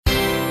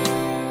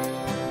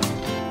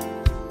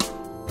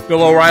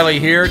Bill O'Reilly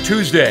here,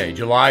 Tuesday,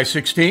 July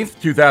 16th,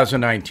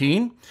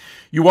 2019.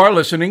 You are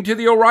listening to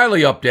the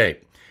O'Reilly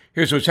Update.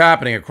 Here's what's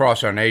happening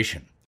across our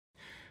nation.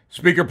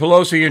 Speaker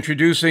Pelosi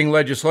introducing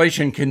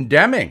legislation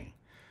condemning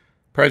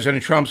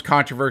President Trump's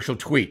controversial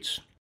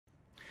tweets.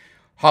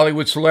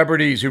 Hollywood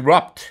celebrities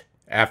erupt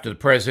after the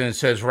president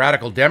says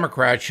radical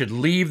Democrats should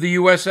leave the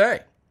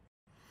USA.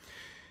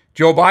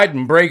 Joe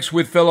Biden breaks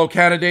with fellow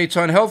candidates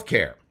on health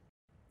care.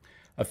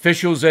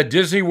 Officials at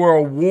Disney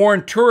World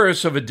warn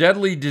tourists of a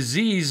deadly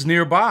disease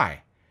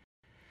nearby.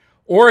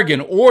 Oregon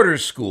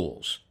orders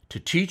schools to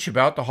teach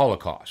about the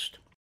Holocaust.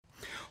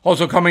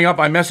 Also coming up,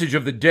 my message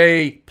of the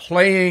day,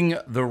 playing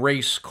the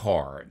race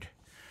card.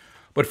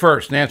 But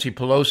first, Nancy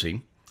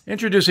Pelosi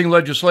introducing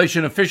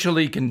legislation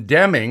officially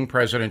condemning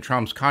President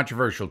Trump's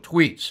controversial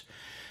tweets,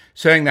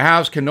 saying the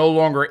House can no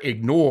longer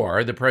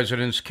ignore the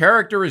president's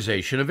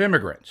characterization of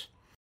immigrants.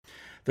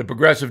 The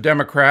progressive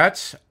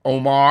Democrats,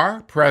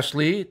 Omar,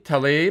 Presley,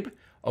 Tlaib,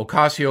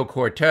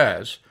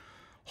 Ocasio-Cortez,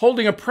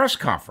 holding a press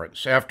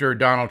conference after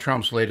Donald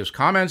Trump's latest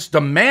comments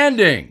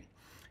demanding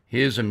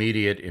his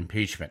immediate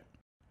impeachment.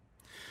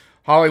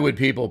 Hollywood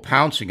people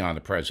pouncing on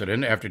the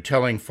president after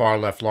telling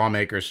far-left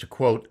lawmakers to,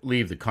 quote,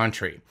 leave the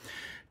country.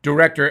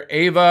 Director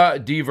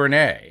Ava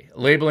DuVernay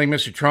labeling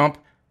Mr. Trump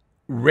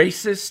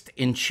racist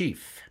in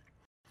chief.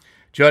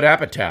 Judd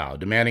Apatow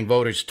demanding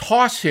voters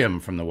toss him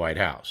from the White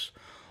House.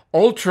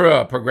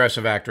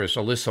 Ultra-progressive actress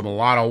Alyssa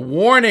Milano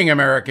warning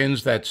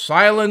Americans that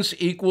silence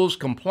equals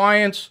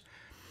compliance,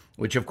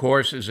 which of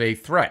course is a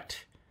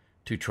threat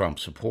to Trump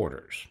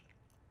supporters.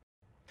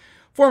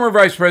 Former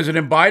Vice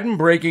President Biden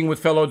breaking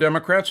with fellow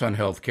Democrats on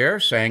health care,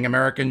 saying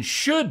Americans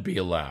should be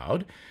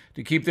allowed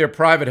to keep their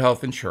private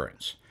health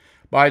insurance.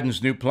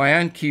 Biden's new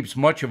plan keeps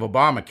much of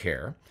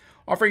Obamacare,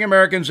 offering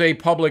Americans a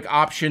public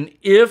option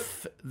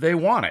if they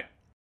want it.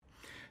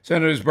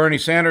 Senators Bernie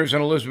Sanders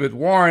and Elizabeth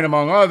Warren,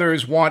 among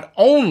others, want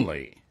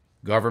only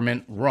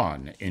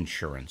government-run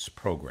insurance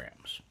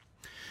programs.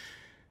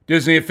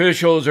 Disney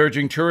officials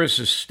urging tourists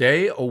to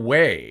stay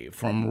away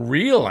from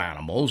real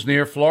animals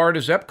near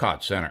Florida's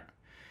Epcot Center,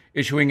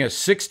 issuing a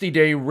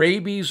 60-day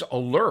rabies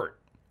alert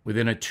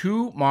within a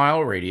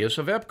 2-mile radius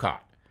of Epcot.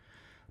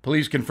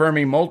 Police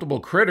confirming multiple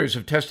critters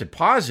have tested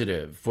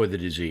positive for the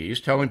disease,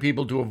 telling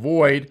people to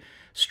avoid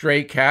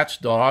stray cats,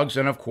 dogs,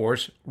 and, of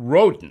course,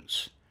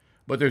 rodents.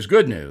 But there's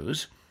good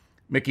news.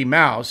 Mickey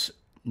Mouse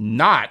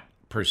not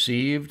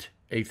perceived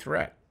a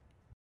threat.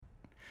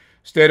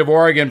 State of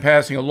Oregon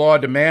passing a law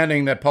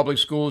demanding that public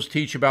schools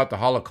teach about the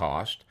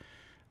Holocaust.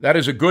 That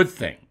is a good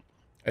thing,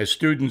 as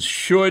students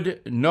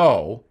should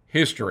know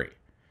history.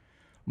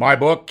 My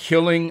book,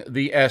 Killing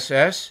the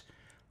SS,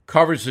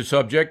 covers the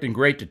subject in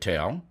great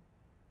detail.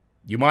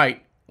 You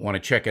might want to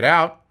check it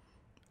out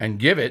and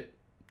give it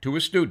to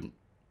a student.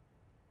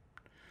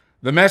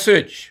 The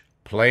message,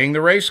 playing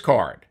the race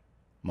card.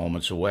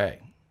 Moments away.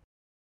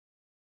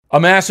 A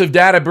massive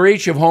data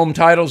breach of home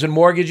titles and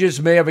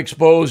mortgages may have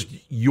exposed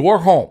your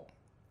home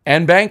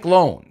and bank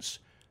loans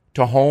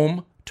to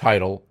home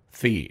title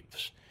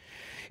thieves.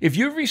 If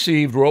you've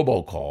received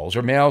robocalls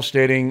or mail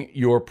stating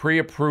you're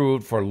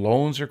pre-approved for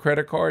loans or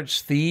credit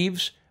cards,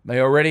 thieves may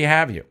already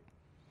have you.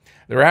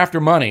 They're after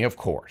money, of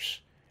course,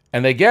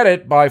 and they get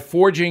it by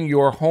forging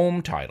your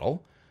home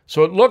title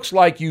so it looks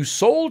like you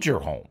sold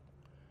your home.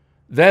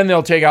 Then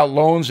they'll take out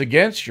loans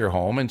against your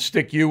home and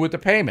stick you with the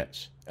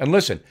payments. And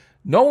listen,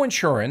 no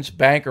insurance,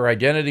 bank, or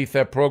identity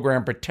theft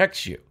program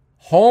protects you.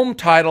 Home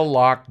Title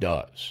Lock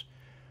does.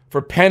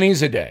 For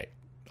pennies a day,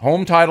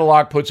 Home Title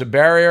Lock puts a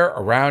barrier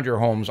around your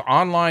home's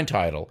online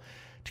title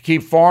to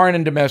keep foreign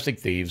and domestic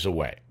thieves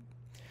away.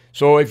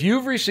 So if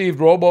you've received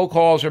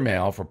robocalls or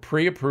mail for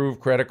pre-approved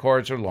credit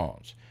cards or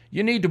loans,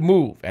 you need to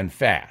move, and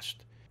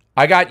fast.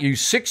 I got you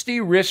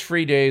 60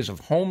 risk-free days of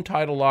Home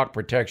Title Lock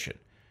protection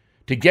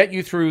to get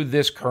you through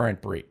this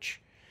current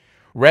breach.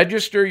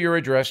 Register your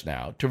address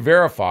now to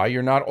verify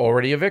you're not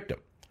already a victim.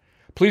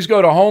 Please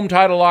go to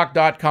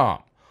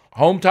HomeTitleLock.com.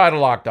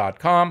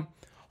 HomeTitleLock.com.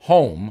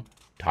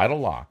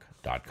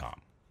 HomeTitleLock.com.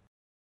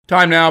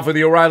 Time now for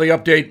the O'Reilly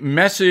Update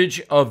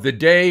message of the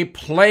day,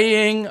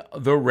 playing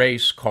the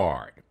race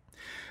card.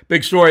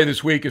 Big story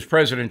this week is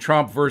President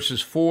Trump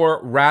versus 4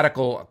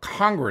 radical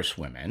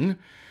congresswomen.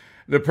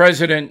 The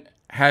president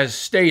has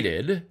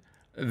stated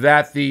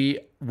that the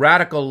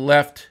radical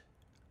left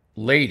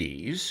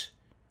ladies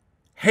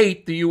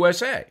hate the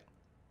USA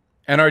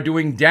and are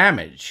doing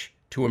damage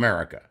to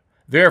America.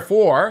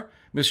 Therefore,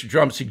 Mr.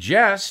 Trump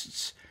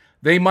suggests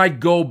they might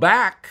go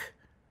back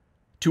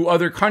to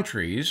other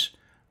countries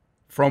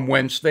from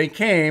whence they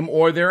came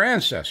or their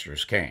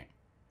ancestors came.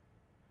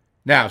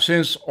 Now,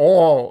 since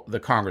all the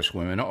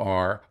congresswomen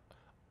are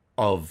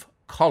of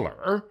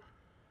color,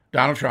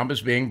 Donald Trump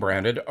is being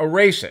branded a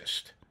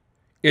racist.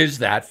 Is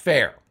that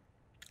fair?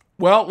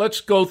 Well,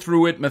 let's go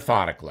through it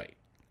methodically.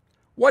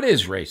 What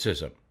is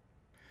racism?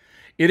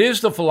 It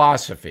is the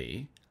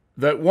philosophy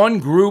that one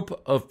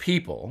group of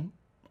people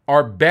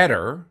are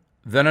better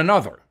than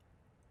another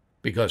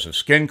because of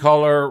skin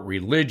color,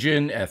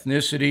 religion,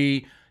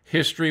 ethnicity,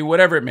 history,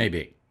 whatever it may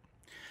be.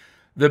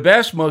 The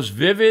best, most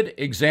vivid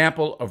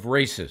example of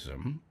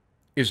racism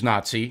is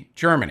Nazi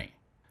Germany.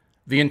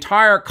 The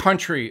entire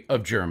country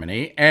of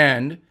Germany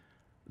and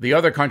the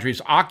other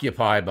countries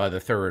occupied by the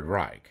Third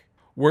Reich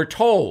were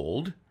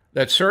told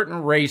that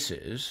certain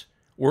races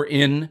were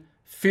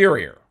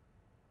inferior.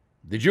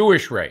 The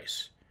Jewish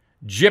race,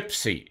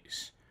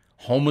 gypsies,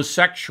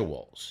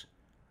 homosexuals,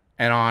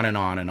 and on and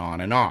on and on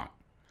and on.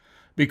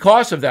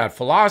 Because of that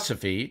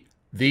philosophy,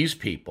 these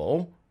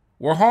people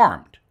were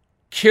harmed,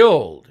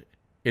 killed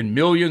in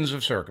millions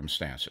of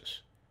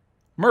circumstances,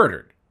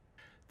 murdered.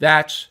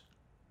 That's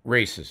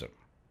racism.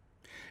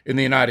 In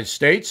the United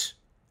States,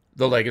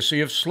 the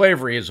legacy of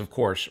slavery is, of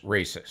course,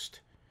 racist.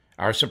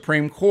 Our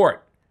Supreme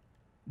Court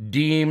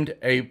deemed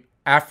an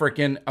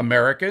African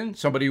American,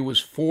 somebody who was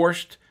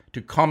forced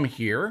to come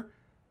here,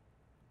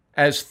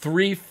 as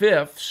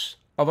 3/5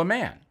 of a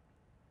man.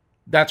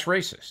 That's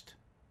racist.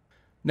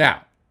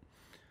 Now,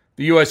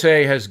 the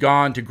USA has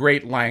gone to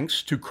great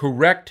lengths to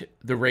correct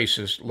the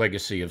racist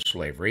legacy of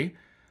slavery,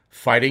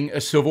 fighting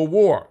a civil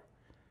war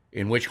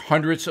in which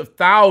hundreds of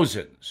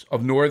thousands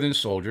of Northern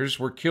soldiers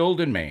were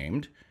killed and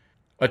maimed,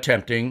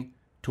 attempting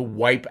to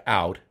wipe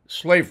out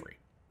slavery.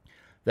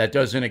 That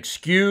doesn't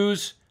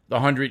excuse the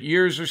 100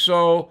 years or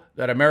so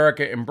that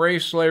America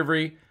embraced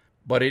slavery,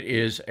 but it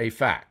is a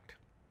fact.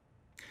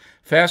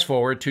 Fast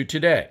forward to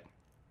today.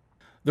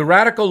 The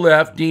radical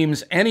left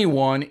deems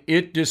anyone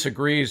it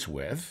disagrees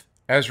with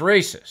as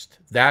racist.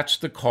 That's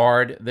the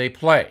card they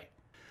play.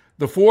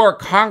 The 4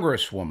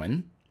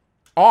 congresswomen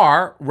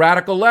are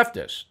radical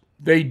leftists.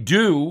 They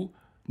do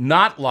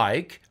not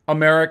like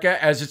America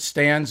as it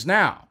stands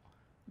now.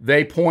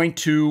 They point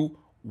to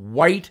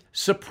white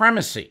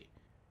supremacy.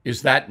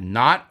 Is that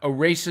not a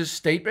racist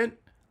statement?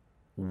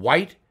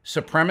 White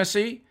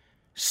supremacy?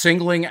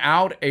 Singling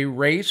out a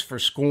race for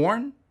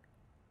scorn?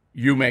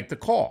 You make the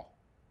call.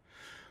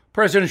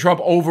 President Trump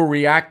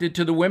overreacted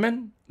to the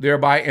women,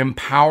 thereby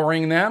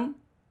empowering them.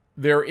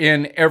 They're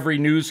in every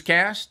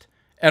newscast.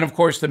 And of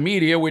course, the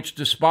media, which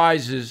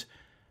despises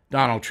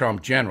Donald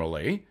Trump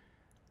generally,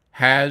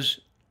 has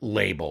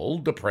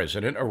labeled the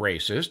president a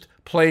racist,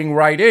 playing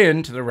right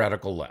into the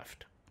radical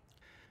left.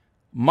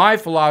 My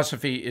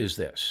philosophy is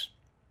this.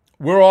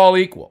 We're all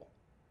equal.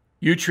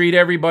 You treat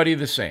everybody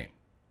the same.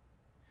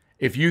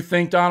 If you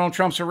think Donald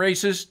Trump's a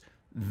racist,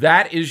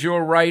 that is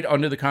your right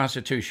under the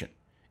Constitution.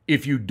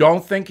 If you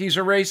don't think he's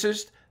a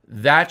racist,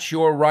 that's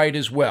your right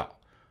as well.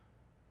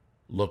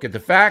 Look at the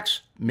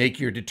facts, make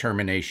your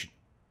determination.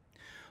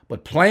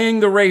 But playing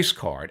the race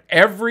card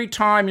every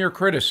time you're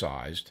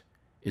criticized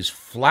is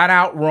flat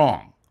out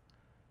wrong.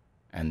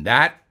 And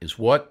that is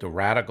what the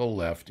radical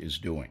left is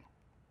doing.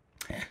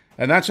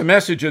 And that's a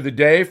message of the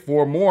day.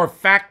 For more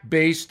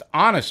fact-based,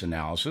 honest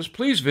analysis,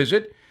 please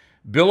visit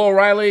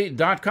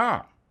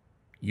BillO'Reilly.com.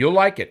 You'll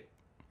like it.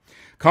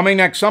 Coming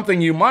next,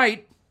 something you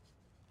might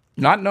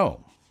not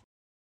know.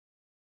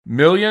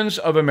 Millions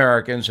of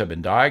Americans have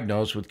been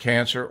diagnosed with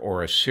cancer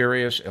or a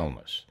serious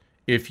illness.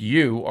 If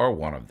you are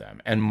one of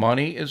them and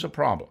money is a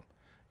problem,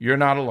 you're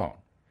not alone.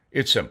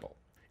 It's simple.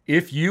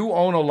 If you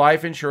own a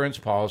life insurance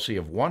policy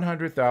of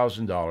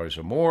 $100,000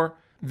 or more,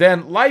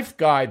 then Life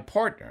Guide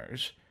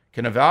Partners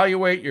can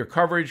evaluate your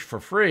coverage for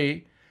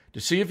free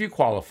to see if you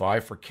qualify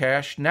for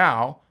cash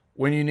now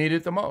when you need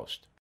it the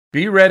most.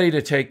 Be ready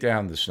to take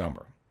down this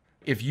number.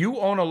 If you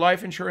own a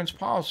life insurance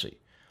policy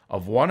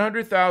of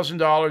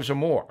 $100,000 or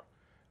more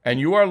and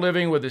you are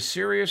living with a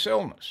serious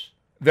illness,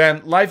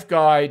 then Life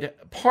Guide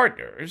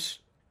Partners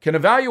can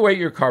evaluate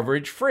your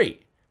coverage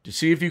free to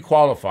see if you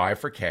qualify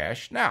for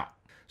cash now.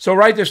 So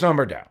write this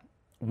number down,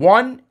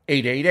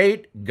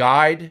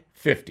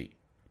 1-888-GUIDE-50.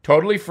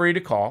 Totally free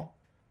to call.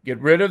 Get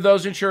rid of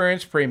those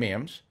insurance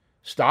premiums.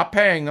 Stop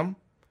paying them.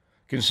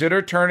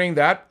 Consider turning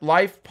that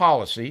life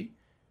policy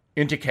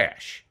into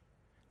cash.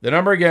 The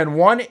number again,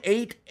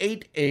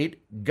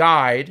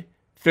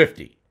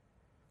 1-888-GUIDE-50.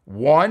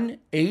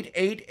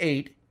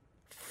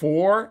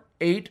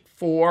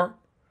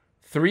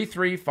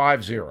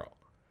 1-888-484-3350.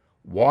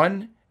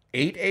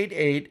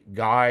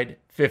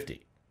 1-888-GUIDE-50.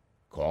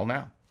 Call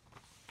now.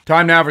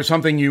 Time now for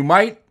something you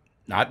might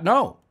not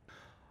know.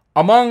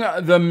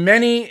 Among the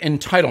many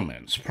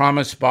entitlements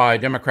promised by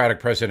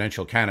Democratic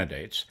presidential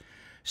candidates,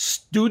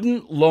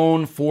 student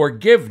loan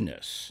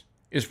forgiveness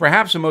is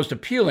perhaps the most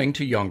appealing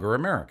to younger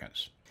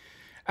Americans.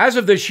 As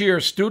of this year,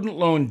 student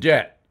loan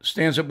debt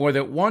stands at more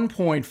than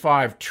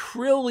 $1.5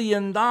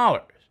 trillion,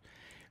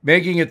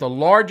 making it the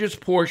largest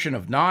portion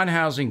of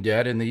non-housing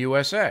debt in the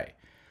USA,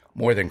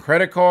 more than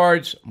credit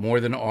cards, more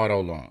than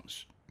auto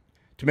loans.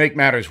 To make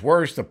matters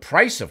worse, the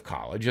price of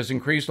college has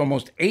increased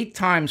almost 8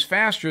 times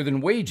faster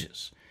than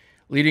wages,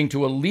 leading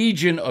to a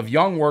legion of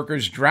young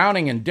workers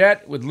drowning in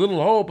debt with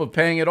little hope of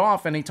paying it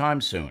off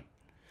anytime soon.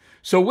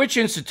 So which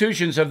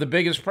institutions have the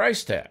biggest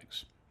price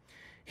tags?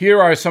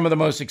 Here are some of the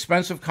most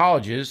expensive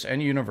colleges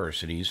and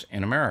universities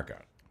in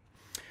America.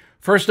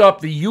 First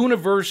up, the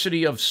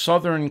University of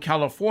Southern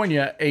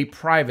California, a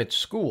private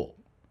school.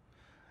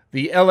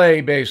 The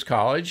LA-based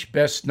college,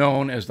 best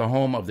known as the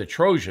home of the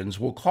Trojans,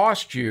 will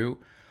cost you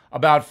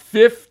about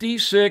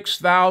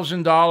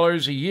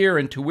 $56,000 a year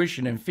in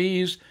tuition and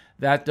fees.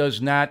 That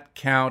does not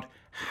count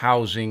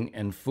housing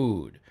and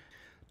food.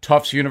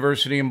 Tufts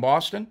University in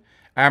Boston,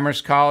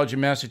 Amherst College in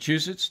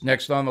Massachusetts,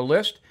 next on the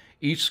list,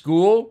 each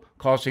school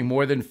costing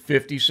more than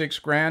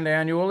 $56,000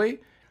 annually.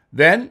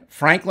 Then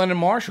Franklin and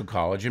Marshall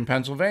College in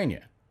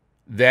Pennsylvania.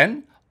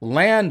 Then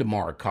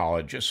Landmark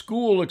College, a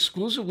school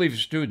exclusively for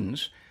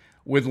students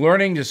with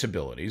learning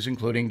disabilities,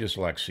 including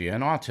dyslexia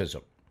and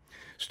autism.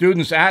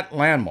 Students at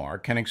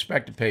Landmark can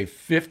expect to pay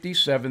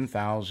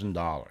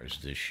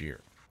 $57,000 this year.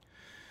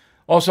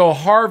 Also,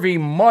 Harvey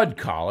Mudd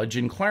College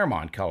in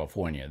Claremont,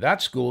 California.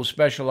 That school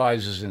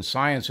specializes in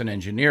science and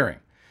engineering,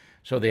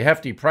 so the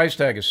hefty price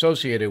tag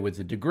associated with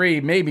the degree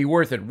may be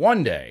worth it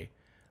one day,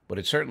 but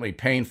it's certainly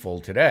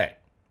painful today.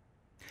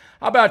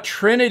 How about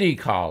Trinity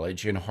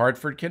College in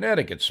Hartford,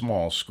 Connecticut?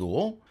 Small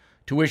school.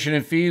 Tuition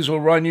and fees will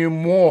run you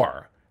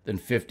more than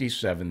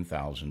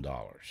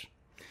 $57,000.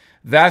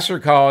 Vassar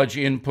College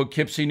in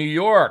Poughkeepsie, New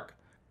York.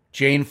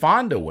 Jane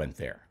Fonda went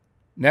there.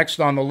 Next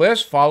on the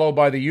list, followed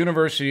by the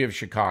University of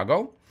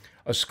Chicago,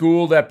 a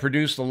school that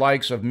produced the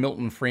likes of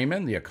Milton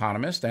Friedman, the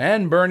economist,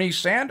 and Bernie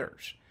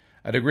Sanders.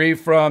 A degree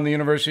from the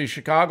University of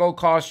Chicago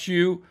costs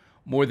you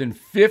more than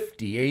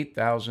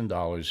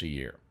 $58,000 a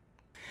year.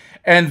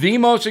 And the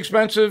most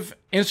expensive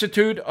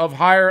institute of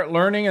higher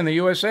learning in the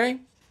USA?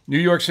 New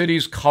York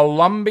City's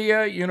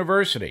Columbia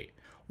University.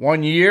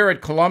 1 year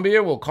at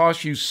Columbia will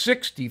cost you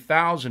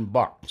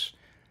 $60,000.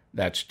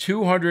 That's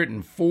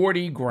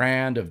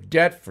 $240,000 of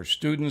debt for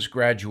students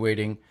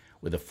graduating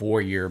with a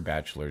 4-year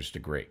bachelor's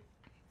degree.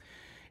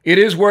 It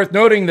is worth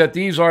noting that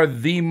these are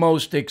the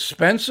most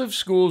expensive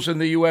schools in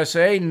the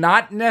USA,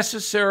 not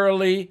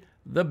necessarily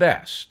the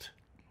best.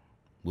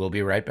 We'll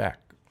be right back.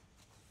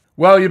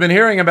 Well, you've been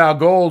hearing about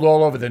gold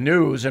all over the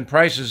news, and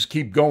prices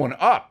keep going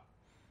up.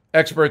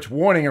 Experts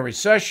warning a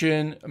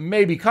recession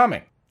may be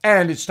coming,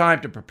 and it's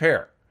time to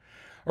prepare.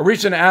 A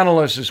recent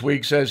analyst this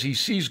week says he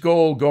sees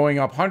gold going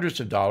up hundreds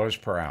of dollars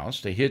per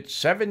ounce to hit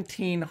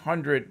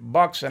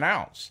 $1,700 an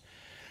ounce.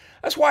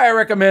 That's why I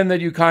recommend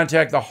that you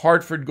contact the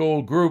Hartford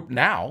Gold Group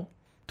now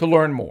to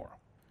learn more.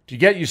 To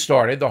get you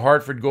started, the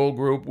Hartford Gold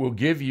Group will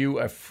give you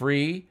a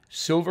free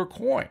silver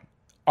coin.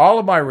 All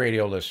of my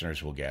radio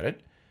listeners will get it.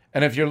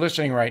 And if you're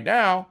listening right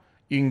now,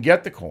 you can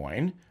get the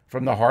coin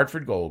from the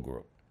Hartford Gold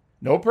Group.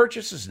 No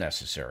purchase is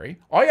necessary.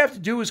 All you have to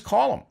do is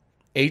call them,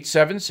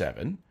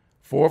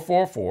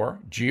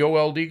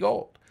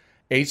 877-444-GOLD-GOLD,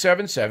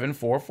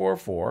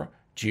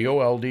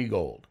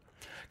 877-444-GOLD-GOLD.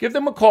 Give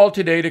them a call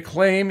today to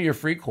claim your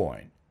free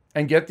coin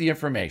and get the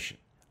information.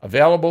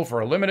 Available for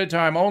a limited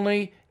time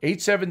only,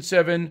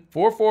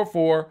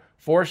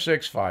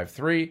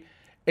 877-444-4653,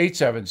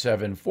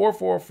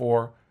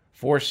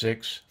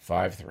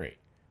 877-444-4653.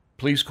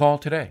 Please call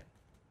today.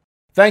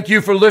 Thank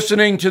you for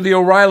listening to the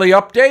O'Reilly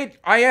Update.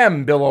 I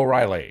am Bill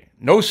O'Reilly.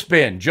 No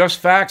spin, just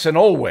facts, and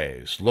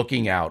always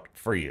looking out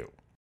for you.